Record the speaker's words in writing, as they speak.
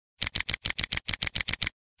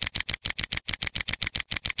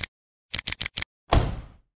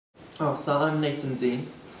Oh, so I'm Nathan Dean,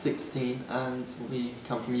 16, and we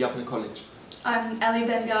come from Yavneh College. I'm Ellie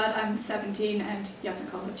Bengard, I'm 17 and Yavneh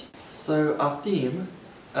College. So our theme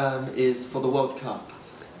is for the World Cup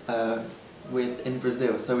in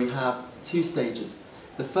Brazil. So we have two stages.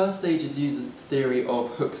 The first stage uses the theory of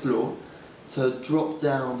Hooke's law to drop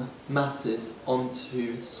down masses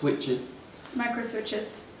onto switches. Micro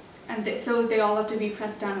switches, and so they all have to be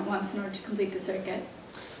pressed down at once in order to complete the circuit.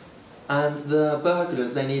 And the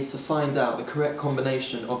burglars, they need to find out the correct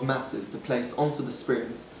combination of masses to place onto the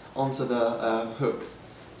springs, onto the hooks,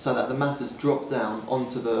 so that the masses drop down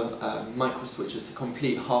onto the micro switches to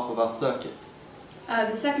complete half of our circuit.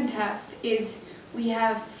 The second half is we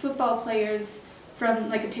have football players from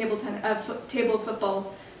like a table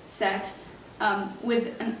football set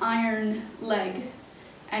with an iron leg,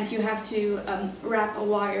 and you have to wrap a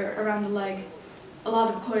wire around the leg, a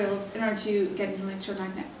lot of coils, in order to get an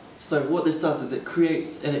electromagnet. So what this does is it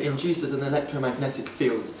induces an electromagnetic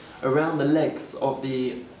field around the legs of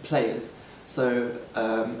the players. So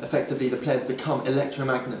effectively the players become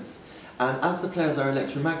electromagnets. And as the players are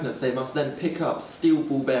electromagnets, they must then pick up steel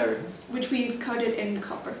ball bearings, which we've coated in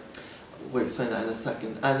copper. We'll explain that in a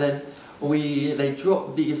second. And then they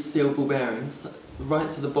drop these steel ball bearings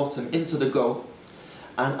right to the bottom into the goal.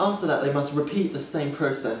 And after that they must repeat the same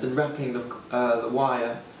process in wrapping the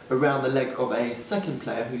wire around the leg of a second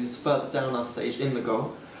player who's further down our stage in the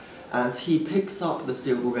goal, and he picks up the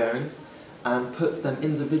steel ball bearings and puts them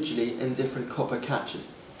individually in different copper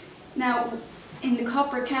catches. Now, in the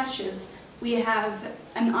copper catches, we have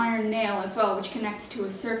an iron nail as well, which connects to a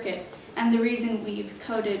circuit, and the reason we've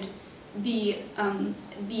coated the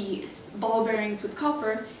ball bearings with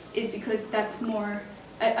copper is because that's a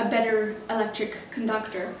better electric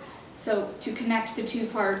conductor. So to connect the two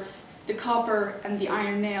parts, the copper and the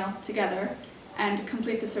iron nail, together and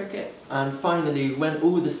complete the circuit. And finally, when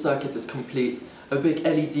all the circuit is complete, a big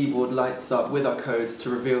LED board lights up with our codes to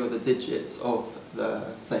reveal the digits of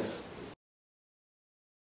the safe.